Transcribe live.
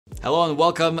Hello and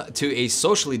welcome to a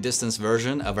socially distanced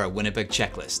version of our Winnipeg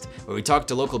checklist, where we talk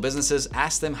to local businesses,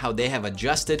 ask them how they have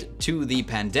adjusted to the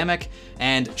pandemic,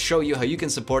 and show you how you can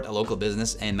support a local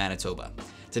business in Manitoba.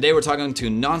 Today we're talking to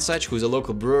Nonsuch, who's a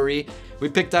local brewery. We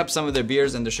picked up some of their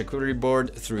beers and their charcuterie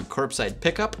board through curbside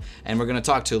pickup, and we're gonna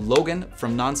talk to Logan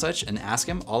from Nonsuch and ask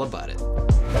him all about it.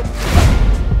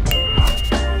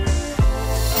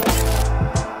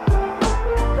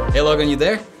 Hey Logan, you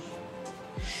there?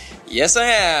 Yes, I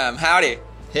am. Howdy.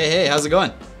 Hey, how's it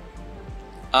going?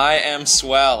 I am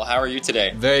swell. How are you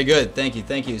today? Very good, thank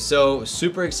you. So,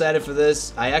 super excited for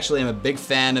this. I actually am a big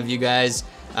fan of you guys.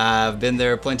 I've been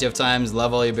there plenty of times,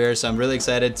 love all your beers, so I'm really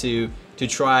excited to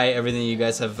try everything you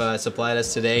guys have supplied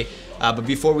us today. But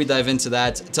before we dive into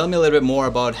that, tell me a little bit more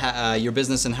about your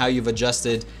business and how you've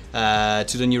adjusted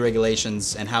to the new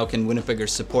regulations, and how can Winnipeggers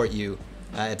support you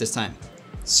at this time?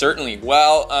 Certainly.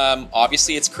 Well,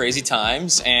 obviously it's crazy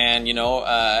times, and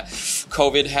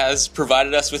COVID has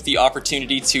provided us with the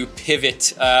opportunity to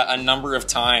pivot a number of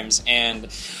times, and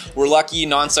we're lucky.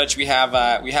 Nonsuch, we have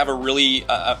a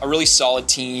really solid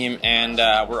team, and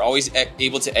we're always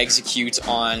able to execute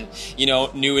on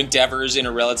new endeavors in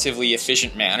a relatively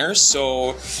efficient manner.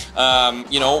 So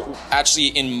actually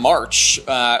in March,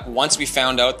 once we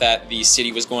found out that the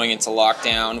city was going into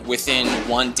lockdown, within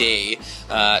one day,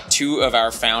 two of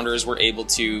our founders were able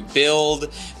to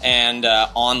build and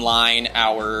online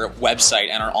our website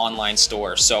and our online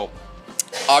store. So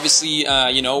obviously,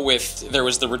 there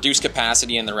was the reduced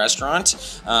capacity in the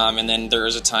restaurant, and then there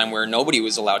was a time where nobody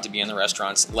was allowed to be in the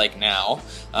restaurants, like now.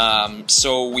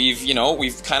 So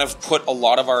we've kind of put a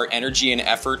lot of our energy and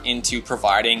effort into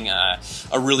providing a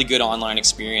really good online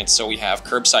experience. So we have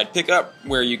curbside pickup,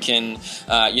 where you can,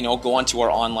 go onto our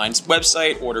online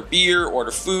website, order beer,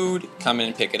 order food, come in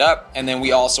and pick it up, and then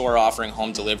we also are offering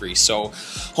home delivery. So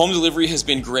home delivery has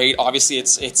been great. Obviously,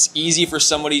 it's easy for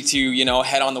somebody to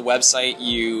head on the website.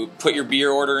 You put your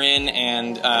beer order in,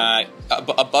 and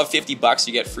above $50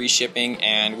 you get free shipping,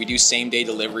 and we do same-day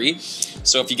delivery.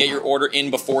 So if you get your order in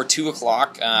before 2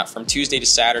 o'clock from Tuesday to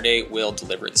Saturday, we'll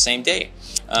deliver it the same day.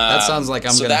 That sounds like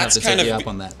I'm gonna have to take you up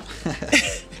on that,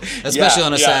 especially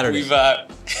on a Saturday.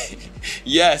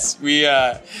 Yes,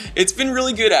 it's been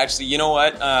really good, actually. You know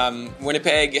what?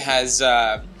 Winnipeg has.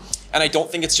 And I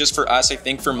don't think it's just for us. I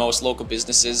think for most local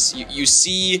businesses, you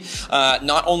see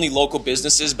not only local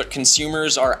businesses, but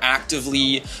consumers are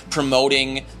actively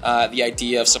promoting the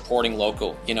idea of supporting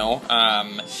local,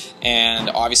 and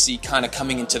obviously kind of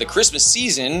coming into the Christmas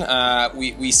season,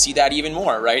 we see that even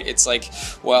more, right? It's like,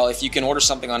 well, if you can order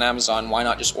something on Amazon, why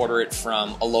not just order it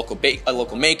from a local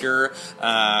maker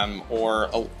or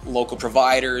local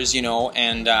providers,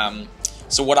 and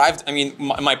so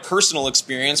my personal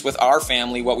experience with our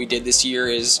family, what we did this year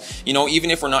is, even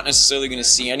if we're not necessarily going to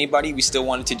see anybody, we still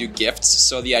wanted to do gifts.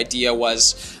 So the idea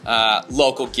was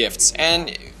local gifts,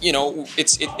 and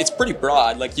it's pretty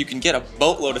broad. Like, you can get a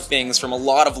boatload of things from a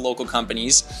lot of local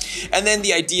companies, and then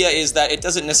the idea is that it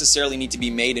doesn't necessarily need to be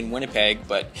made in Winnipeg,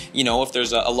 but if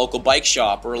there's a local bike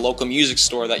shop or a local music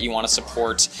store that you want to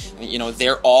support,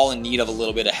 they're all in need of a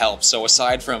little bit of help. So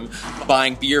aside from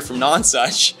buying beer from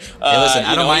Nonsuch, hey, listen,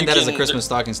 I don't mind that as a Christmas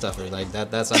stocking stuffer. Like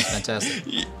that sounds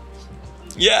fantastic.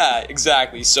 Yeah,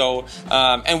 exactly. So,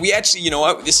 and we actually,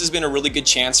 this has been a really good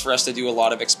chance for us to do a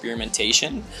lot of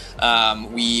experimentation.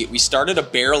 We started a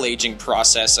barrel aging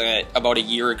process about a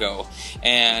year ago,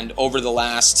 and over the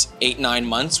last 8-9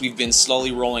 months, we've been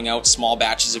slowly rolling out small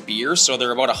batches of beer. So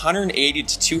they're about 180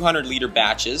 to 200 liter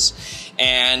batches,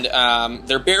 and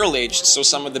they're barrel aged. So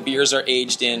some of the beers are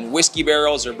aged in whiskey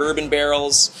barrels or bourbon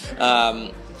barrels.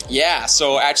 Yeah,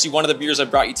 so actually one of the beers I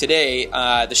brought you today,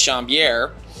 the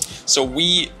Chambière. So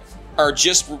we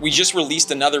just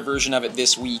released another version of it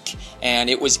this week, and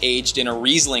it was aged in a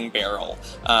Riesling barrel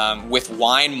with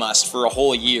wine must for a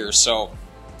whole year. So,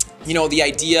 the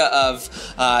idea of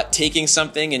taking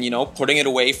something and, putting it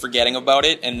away, forgetting about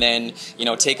it, and then,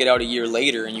 take it out a year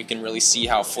later, and you can really see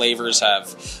how flavors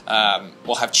have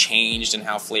changed and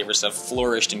how flavors have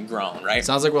flourished and grown, right?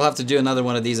 Sounds like we'll have to do another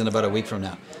one of these in about a week from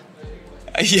now.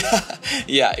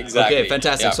 Yeah, exactly. Okay,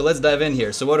 fantastic. Yeah. So let's dive in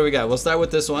here. So what do we got? We'll start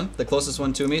with this one, the closest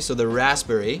one to me. So the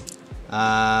raspberry.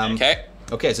 Okay.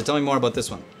 Okay, so tell me more about this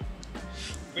one.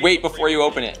 Wait before you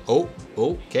open it. Oh,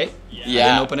 okay. I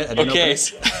didn't open it. Okay.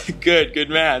 Good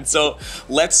man. So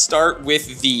let's start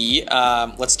with the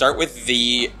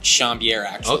Chambière,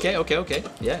 actually. Okay.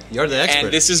 Yeah, you're the expert.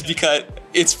 And this is because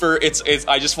it's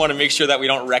I just want to make sure that we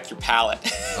don't wreck your palate.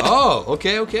 Oh,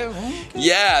 okay.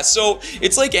 Yeah, so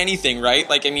it's like anything, right?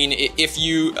 Like, I mean, if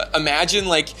you imagine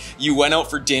like you went out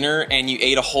for dinner and you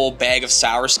ate a whole bag of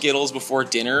sour Skittles before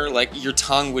dinner, like your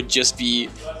tongue would just be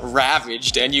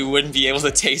ravaged and you wouldn't be able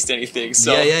to taste anything.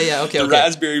 So yeah. Okay. The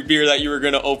raspberry beer that you were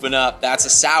going to open up, that's a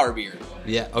sour beer.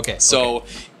 Yeah, okay. So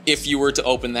if you were to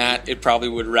open that, it probably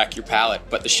would wreck your palate.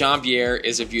 But the Chambière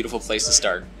is a beautiful place to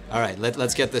start. All right,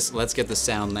 let's get this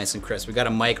sound nice and crisp. We got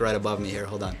a mic right above me here.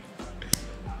 Hold on.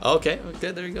 Okay,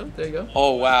 there you go.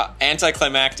 Oh wow,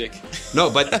 anticlimactic. No,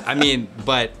 but I mean,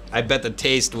 I bet the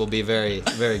taste will be very,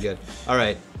 very good. All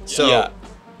right, so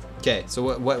okay,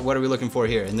 so what are we looking for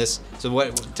here in this? So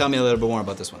tell me a little bit more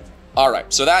about this one. All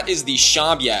right, so that is the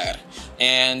Chambière,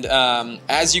 and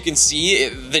as you can see,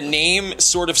 the name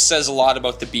sort of says a lot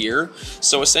about the beer.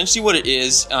 So essentially, what it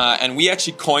is, and we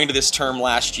actually coined this term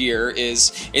last year,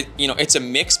 is it's a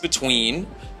mix between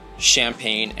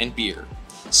champagne and beer.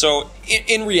 So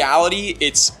in reality,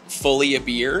 it's fully a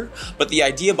beer, but the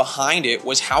idea behind it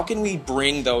was how can we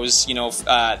bring those,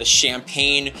 the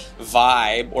champagne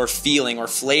vibe or feeling or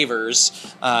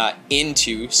flavors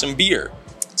into some beer.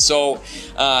 So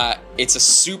it's a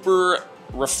super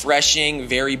refreshing,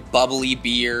 very bubbly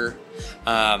beer,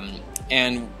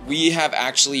 and we have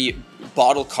actually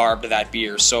bottle carbed that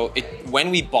beer. So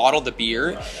when we bottle the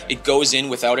beer, it goes in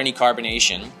without any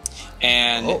carbonation.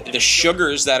 And the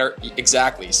sugars that are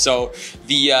so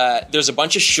there's a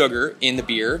bunch of sugar in the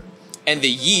beer, and the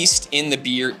yeast in the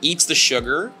beer eats the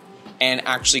sugar and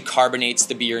actually carbonates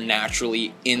the beer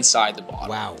naturally inside the bottle.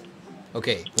 Wow.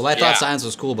 Okay. Well, I thought science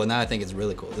was cool, but now I think it's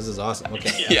really cool. This is awesome.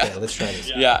 Okay. Okay, let's try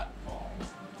this. Yeah.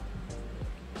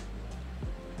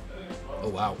 Oh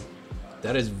wow,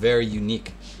 that is very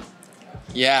unique.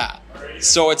 Yeah,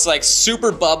 so it's like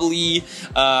super bubbly,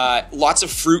 lots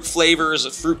of fruit flavors,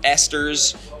 fruit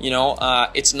esters.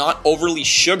 It's not overly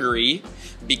sugary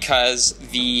because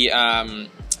the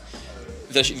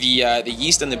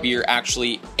yeast in the beer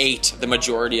actually ate the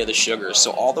majority of the sugars.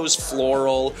 So all those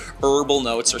floral, herbal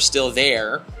notes are still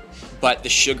there, but the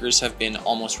sugars have been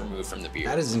almost removed from the beer.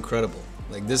 That is incredible.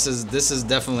 Like this is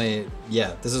definitely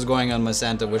this is going on my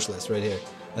Santa wish list right here.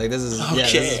 Like this is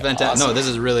this is fantastic. Awesome. No, this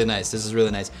is really nice. This is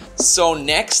really nice. So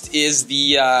next is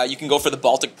the you can go for the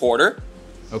Baltic Porter.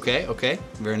 Okay,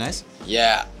 very nice.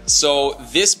 Yeah. So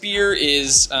this beer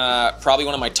is probably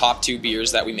one of my top 2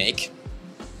 beers that we make,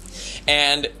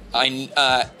 and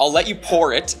I'll let you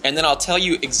pour it, and then I'll tell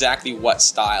you exactly what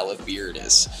style of beer it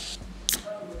is.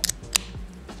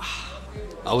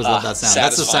 I always love that sound. Satisfying.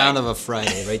 That's the sound of a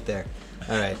Friday right there.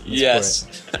 All right. Yes.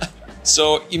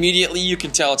 So immediately you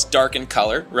can tell it's dark in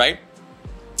color, right?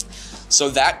 So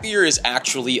that beer is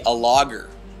actually a lager.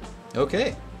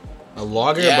 Okay. A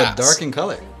lager, but dark in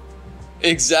color.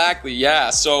 Exactly, yeah.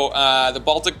 So the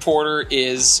Baltic Porter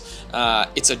is,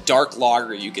 it's a dark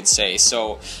lager, you could say.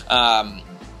 So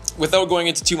without going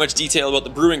into too much detail about the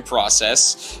brewing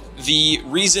process, the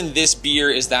reason this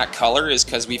beer is that color is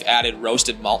because we've added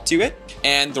roasted malt to it,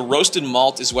 and the roasted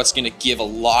malt is what's going to give a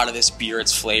lot of this beer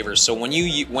its flavor. So when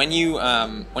you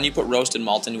put roasted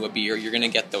malt into a beer, you're going to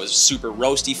get those super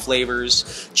roasty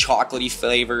flavors, chocolatey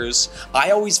flavors.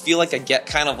 I always feel like I get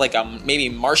kind of like a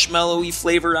maybe marshmallowy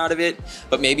flavor out of it,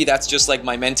 but maybe that's just like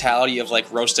my mentality of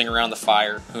like roasting around the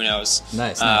fire. Who knows?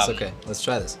 Nice. Okay, let's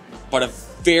try this. But a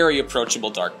very approachable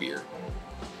dark beer.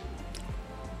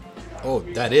 Oh,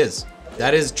 that is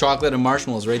chocolate and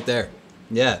marshmallows right there.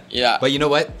 Yeah. But you know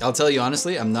what? I'll tell you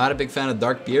honestly, I'm not a big fan of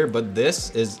dark beer, but this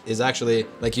is actually,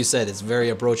 like you said, it's very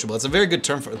approachable. It's a very good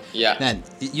term for. Yeah. Man,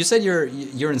 you said you're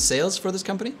in sales for this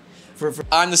company?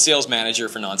 I'm the sales manager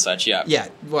for Nonsuch. Yeah. Yeah.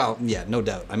 Well, yeah, no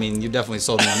doubt. I mean, you definitely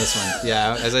sold me on this one.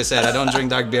 Yeah. As I said, I don't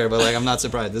drink dark beer, but like I'm not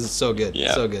surprised. This is so good.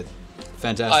 Yeah. So good.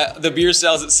 Fantastic. The beer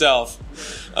sells itself.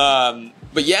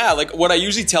 But yeah, like what I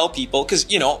usually tell people, because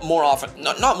more often,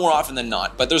 not more often than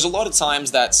not, but there's a lot of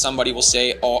times that somebody will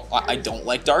say, "Oh, I don't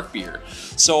like dark beer."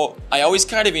 So I always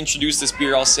kind of introduce this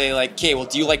beer. I'll say like, "Okay, well,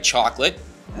 do you like chocolate?"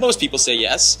 Most people say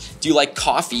yes. Do you like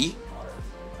coffee?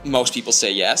 Most people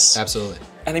say yes. Absolutely.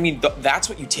 And I mean, that's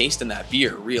what you taste in that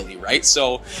beer, really, right?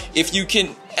 So if you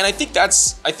can, and I think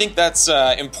that's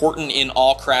important in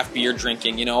all craft beer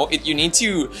drinking. You need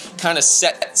to kind of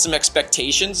set some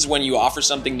expectations when you offer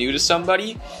something new to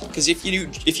somebody, because if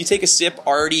you take a sip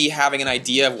already having an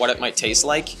idea of what it might taste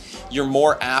like, you're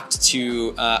more apt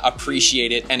to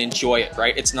appreciate it and enjoy it,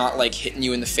 right? It's not like hitting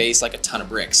you in the face like a ton of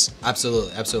bricks.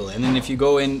 Absolutely, absolutely. And then if you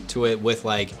go into it with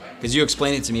like, because you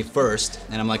explained it to me first,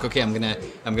 and I'm like, okay, I'm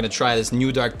gonna try this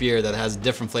new dark beer that has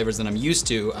different flavors than I'm used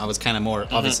to. I was kind of more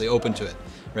obviously open to it,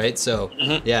 right? So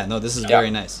yeah, no, this is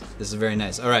very nice. This is very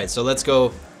nice. All right, so let's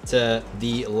go to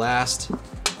the last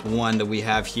one that we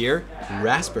have here,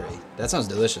 raspberry. That sounds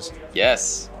delicious.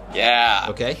 Yes. Yeah.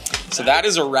 Okay. So that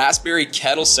is a raspberry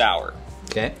kettle sour.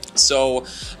 Okay. So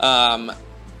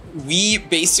we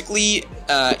basically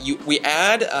we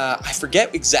add I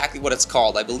forget exactly what it's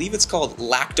called. I believe it's called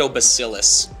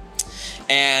lactobacillus.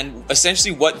 And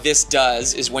essentially what this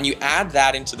does is when you add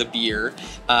that into the beer,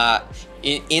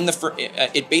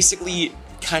 it basically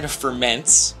kind of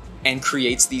ferments and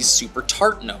creates these super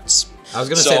tart notes. I was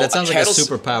gonna say that sounds like a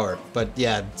superpower, but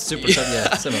yeah, super tart,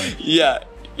 yeah, similar. Yeah.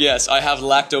 Yes, I have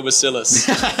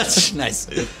lactobacillus. Nice.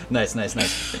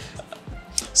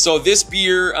 So this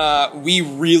beer, we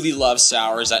really love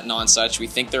sours at Nonsuch. We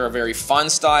think they're a very fun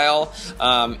style,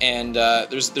 and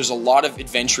there's a lot of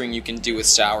adventuring you can do with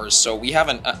sours. So we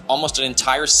have almost an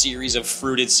entire series of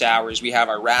fruited sours. We have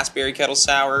our raspberry kettle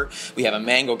sour, we have a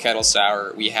mango kettle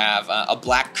sour, we have a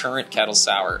black currant kettle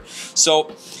sour.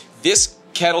 So this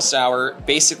kettle sour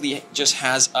basically just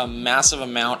has a massive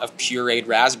amount of pureed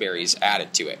raspberries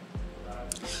added to it.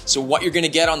 So what you're going to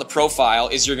get on the profile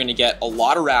is you're going to get a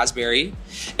lot of raspberry,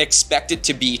 expect it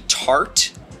to be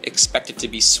tart, expect it to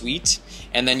be sweet,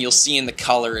 and then you'll see in the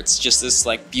color it's just this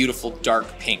like beautiful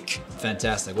dark pink.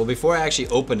 Fantastic. Well, before I actually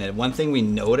open it, one thing we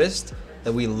noticed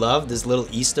that we love, this little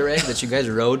Easter egg that you guys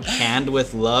wrote, canned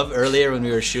with love, earlier when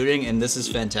we were shooting, and this is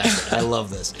fantastic. I love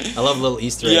this. I love little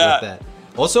Easter egg like that.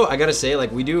 Also, I gotta say, like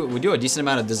we do a decent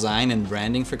amount of design and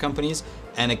branding for companies,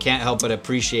 and I can't help but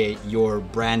appreciate your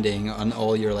branding on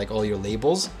all your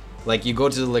labels. Like you go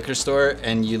to the liquor store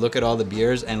and you look at all the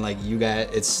beers, and like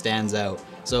it stands out.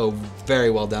 So very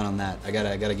well done on that. I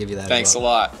gotta give you that. Thanks a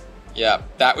lot. Yeah,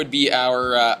 that would be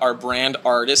our brand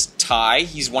artist Ty.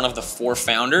 He's one of the 4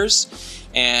 founders,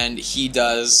 and he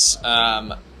does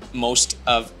most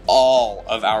of all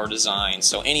of our designs.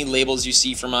 So any labels you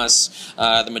see from us,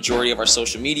 the majority of our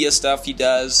social media stuff he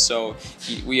does. So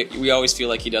we always feel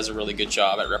like he does a really good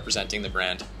job at representing the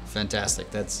brand.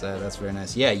 Fantastic. That's very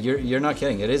nice. Yeah, you're not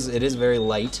kidding. It is very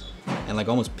light and like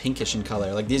almost pinkish in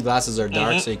color. Like these glasses are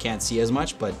dark, so you can't see as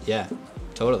much. But yeah,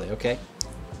 totally. Okay.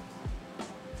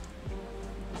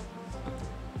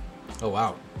 Oh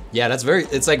wow. Yeah,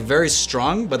 it's like very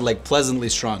strong, but like pleasantly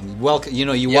strong.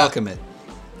 You welcome it.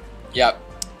 Yeah.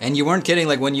 And you weren't kidding,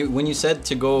 like when you said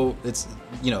to go, it's,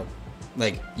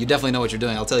 like you definitely know what you're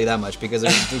doing, I'll tell you that much, because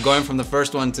going from the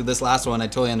first one to this last one, I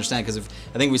totally understand, because if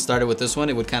I think we started with this one,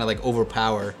 it would kind of like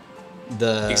overpower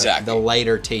the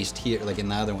lighter taste here, like in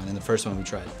the other one, in the first one we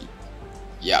tried.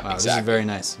 Yeah, wow, exactly. This is very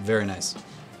nice, very nice.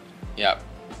 Yeah.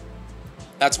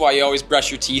 That's why you always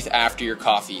brush your teeth after your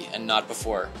coffee and not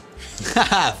before.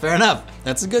 Fair enough.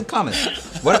 That's a good comment.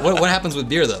 What happens with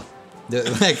beer though?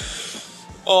 Like,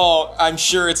 oh, I'm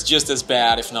sure it's just as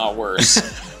bad, if not worse.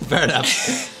 Fair enough.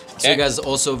 So you guys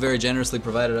also very generously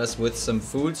provided us with some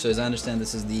food. So as I understand,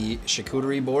 this is the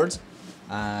charcuterie boards.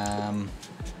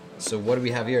 So what do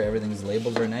we have here? Everything is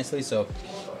labeled very nicely. So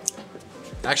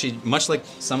actually, much like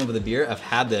some of the beer, I've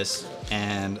had this,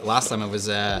 and last time I was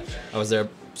there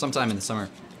sometime in the summer,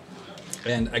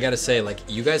 and I gotta say, like,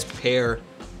 you guys pair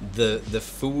the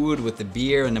food with the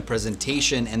beer and the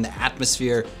presentation and the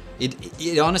atmosphere.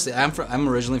 It honestly, I'm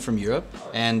originally from Europe,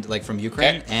 and like from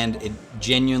Ukraine, and it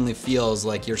genuinely feels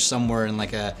like you're somewhere in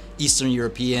like a Eastern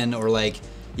European or like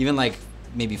even like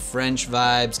maybe French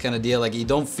vibes kind of deal. Like you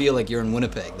don't feel like you're in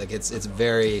Winnipeg. Like it's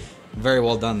very, very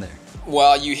well done there.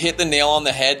 Well, you hit the nail on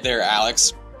the head there,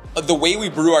 Alex. The way we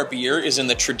brew our beer is in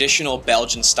the traditional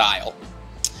Belgian style.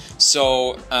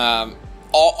 So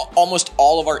almost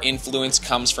all of our influence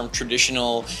comes from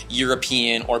traditional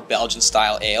European or Belgian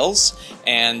style ales.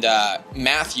 And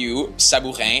Matthew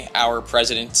Sabourin, our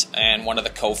president and one of the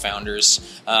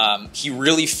co-founders, he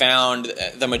really found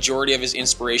the majority of his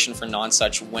inspiration for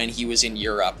Nonsuch when he was in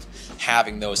Europe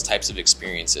having those types of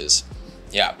experiences.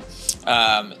 Yeah.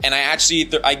 And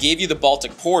I gave you the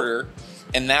Baltic Porter,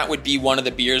 and that would be one of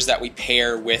the beers that we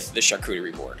pair with the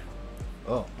charcuterie board.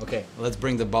 Oh, okay. Let's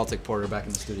bring the Baltic Porter back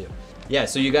in the studio. Yeah,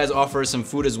 so you guys offer some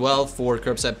food as well for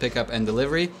curbside pickup and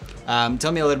delivery.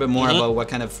 Tell me a little bit more about what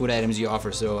kind of food items you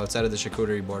offer, so outside of the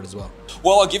charcuterie board as well.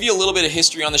 Well, I'll give you a little bit of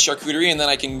history on the charcuterie, and then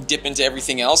I can dip into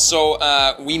everything else.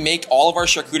 So we make all of our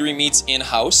charcuterie meats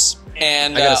in-house,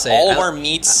 and all of our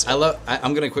meats...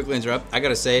 I'm going to quickly interrupt. I got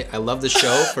to say, I love the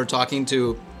show for talking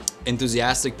to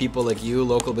enthusiastic people like you,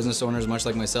 local business owners, much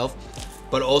like myself.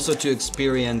 but also to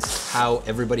experience how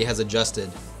everybody has adjusted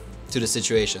to the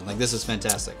situation. Like, this is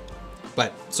fantastic.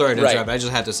 But sorry to interrupt, I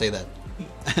just had to say that.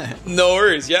 No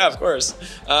worries. Yeah, of course.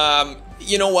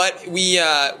 You know what? We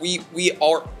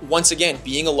are, once again,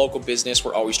 being a local business,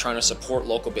 we're always trying to support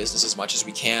local business as much as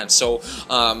we can. So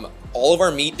all of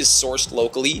our meat is sourced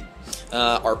locally.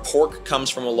 Our pork comes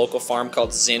from a local farm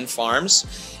called Zinn Farms.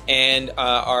 And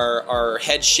our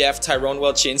head chef, Tyrone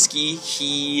Welchinski,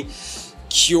 he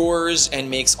cures and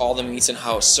makes all the meats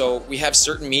in-house. So we have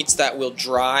certain meats that will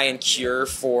dry and cure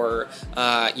for,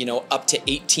 you know, up to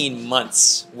 18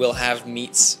 months. We'll have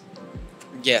meats,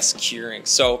 yes, curing.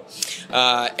 So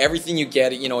everything you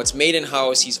get, you know, it's made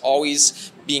in-house. He's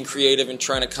always being creative and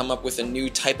trying to come up with a new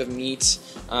type of meat.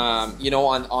 You know,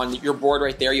 on your board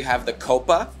right there, you have the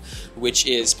copa, which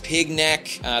is pig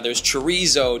neck. There's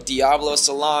chorizo, Diablo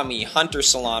salami, hunter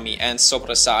salami, and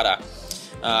sopressata.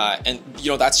 And you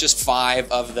know, that's just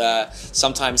 5 of the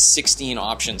sometimes 16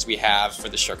 options we have for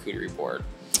the charcuterie board.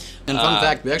 And fun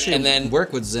fact, we actually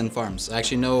work with Zinn Farms. I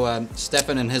actually know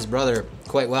Stefan and his brother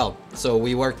quite well. So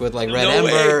we worked with like Red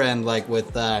Ember and like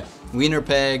with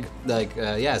Winnipeg, like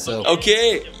yeah. So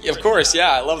okay, of course,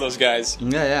 yeah, I love those guys.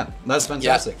 Yeah, that's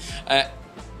fantastic. Yeah.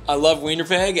 I love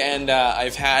Winnipeg, and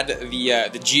I've had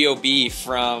the GOB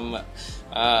from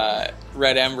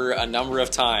Red Ember a number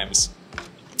of times.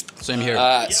 Same here.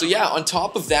 So yeah, on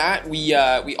top of that, we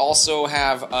also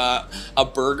have a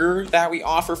burger that we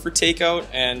offer for takeout,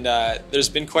 and there's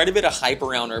been quite a bit of hype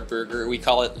around our burger. We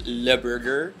call it Le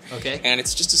Burger. Okay. And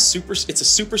it's just a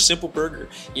super simple burger.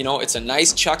 You know, it's a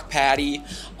nice chuck patty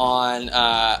on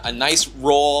a nice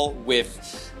roll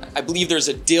with, I believe there's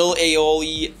a dill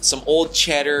aioli, some old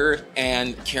cheddar,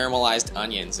 and caramelized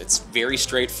onions. It's very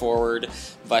straightforward,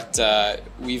 but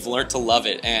we've learned to love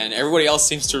it, and everybody else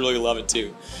seems to really love it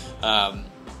too.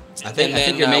 I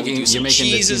think you're making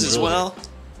cheeses as well.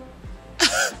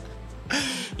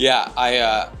 Yeah,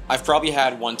 I've probably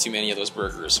had one too many of those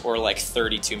burgers, or like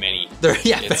 30 too many.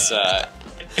 Yeah, it's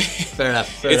fair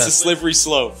enough. It's a slippery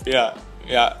slope. Yeah.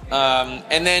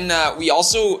 And then we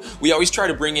always try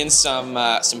to bring in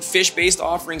some fish-based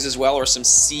offerings as well, or some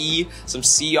sea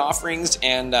offerings.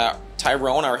 And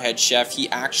Tyrone, our head chef, he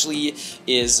actually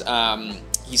is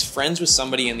he's friends with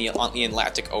somebody in the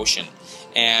Atlantic Ocean,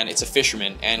 and it's a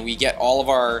fisherman. And we get all of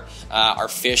our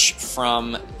fish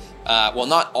from. Well,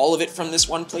 not all of it from this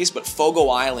one place, but Fogo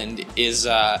Island is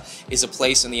a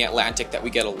place in the Atlantic that we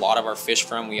get a lot of our fish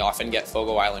from. We often get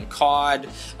Fogo Island cod.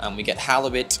 We get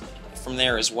halibut from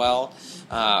there as well.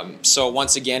 So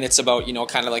once again, it's about, you know,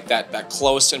 kind of like that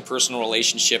close and personal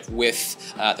relationship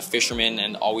with the fishermen,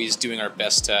 and always doing our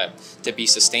best to be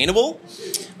sustainable.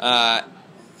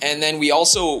 And then we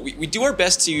also we do our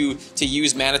best to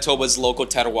use Manitoba's local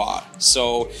terroir.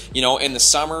 So, you know, in the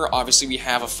summer, obviously we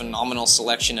have a phenomenal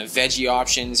selection of veggie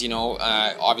options. You know,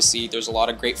 obviously there's a lot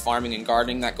of great farming and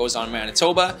gardening that goes on in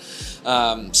Manitoba.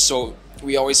 So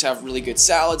we always have really good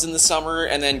salads in the summer.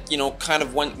 And then, you know, kind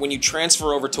of when you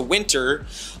transfer over to winter,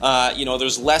 you know,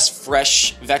 there's less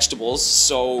fresh vegetables.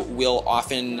 So we'll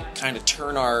often kind of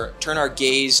turn our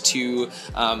gaze to,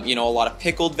 you know, a lot of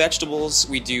pickled vegetables.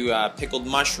 We do pickled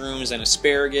mushrooms and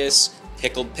asparagus,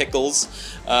 pickled pickles.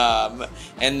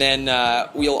 And then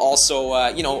we'll also,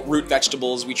 you know, root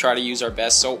vegetables. We try to use our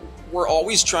best. So we're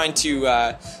always trying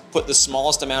to put the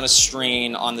smallest amount of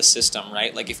strain on the system,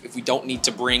 right? Like if we don't need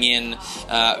to bring in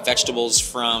vegetables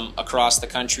from across the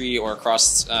country or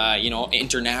across, you know,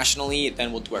 internationally,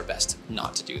 then we'll do our best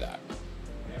not to do that.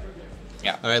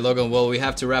 Yeah. All right, Logan, well, we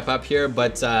have to wrap up here,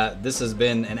 but this has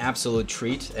been an absolute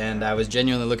treat, and I was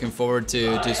genuinely looking forward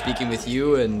to speaking with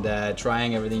you and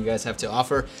trying everything you guys have to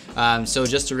offer. So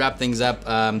just to wrap things up,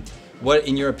 what,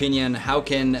 in your opinion, how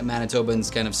can Manitobans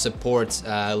kind of support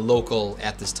local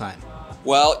at this time?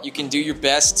 Well, you can do your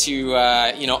best to,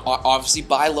 you know, obviously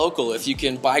buy local. If you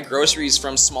can buy groceries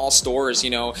from small stores, you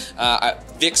know,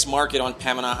 Vic's Market on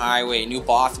Pembina Highway, New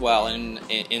Bothwell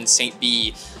in St.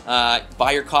 B.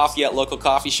 Buy your coffee at local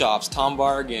coffee shops, Tom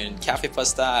Bargain, Café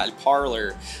Postal,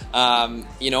 Parlor.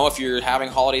 You know, if you're having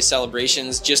holiday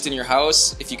celebrations just in your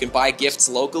house, if you can buy gifts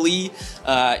locally,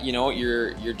 you know,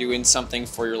 you're doing something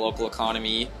for your local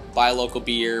economy. Buy local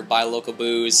beer, buy local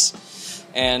booze.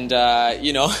 And,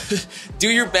 you know, do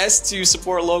your best to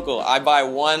support local. I buy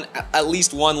at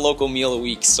least one local meal a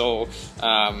week. So,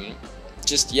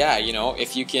 just, yeah, you know,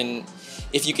 if you can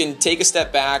take a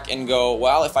step back and go,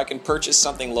 well, if I can purchase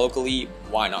something locally,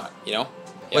 why not, you know?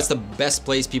 Yeah. What's the best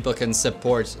place people can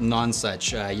support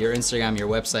Nonsuch? Your Instagram, your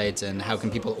website, and how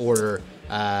can people order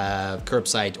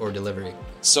curbside or delivery?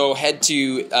 So head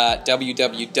to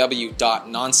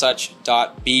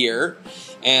www.nonsuch.beer,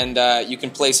 and you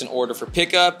can place an order for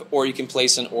pickup, or you can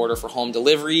place an order for home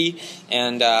delivery,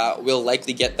 and we'll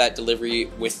likely get that delivery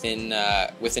within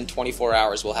 24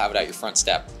 hours. We'll have it at your front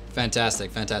step.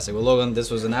 Fantastic, fantastic. Well, Logan,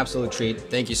 this was an absolute treat.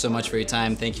 Thank you so much for your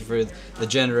time. Thank you for the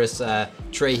generous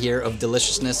tray here of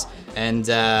deliciousness. And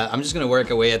I'm just gonna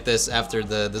work away at this after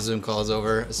the Zoom call is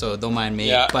over, so don't mind me.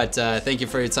 Yeah. But thank you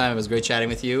for your time. It was great chatting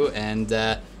with you, and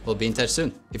we'll be in touch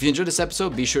soon. If you enjoyed this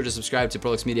episode, be sure to subscribe to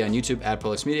Prolix Media on YouTube at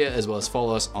Prolix Media, as well as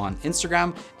follow us on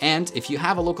Instagram. And if you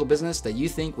have a local business that you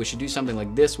think we should do something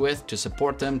like this with to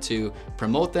support them, to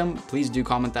promote them, please do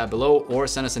comment that below or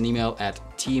send us an email at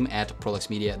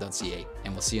team@prolixmedia.ca.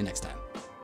 And we'll see you next time.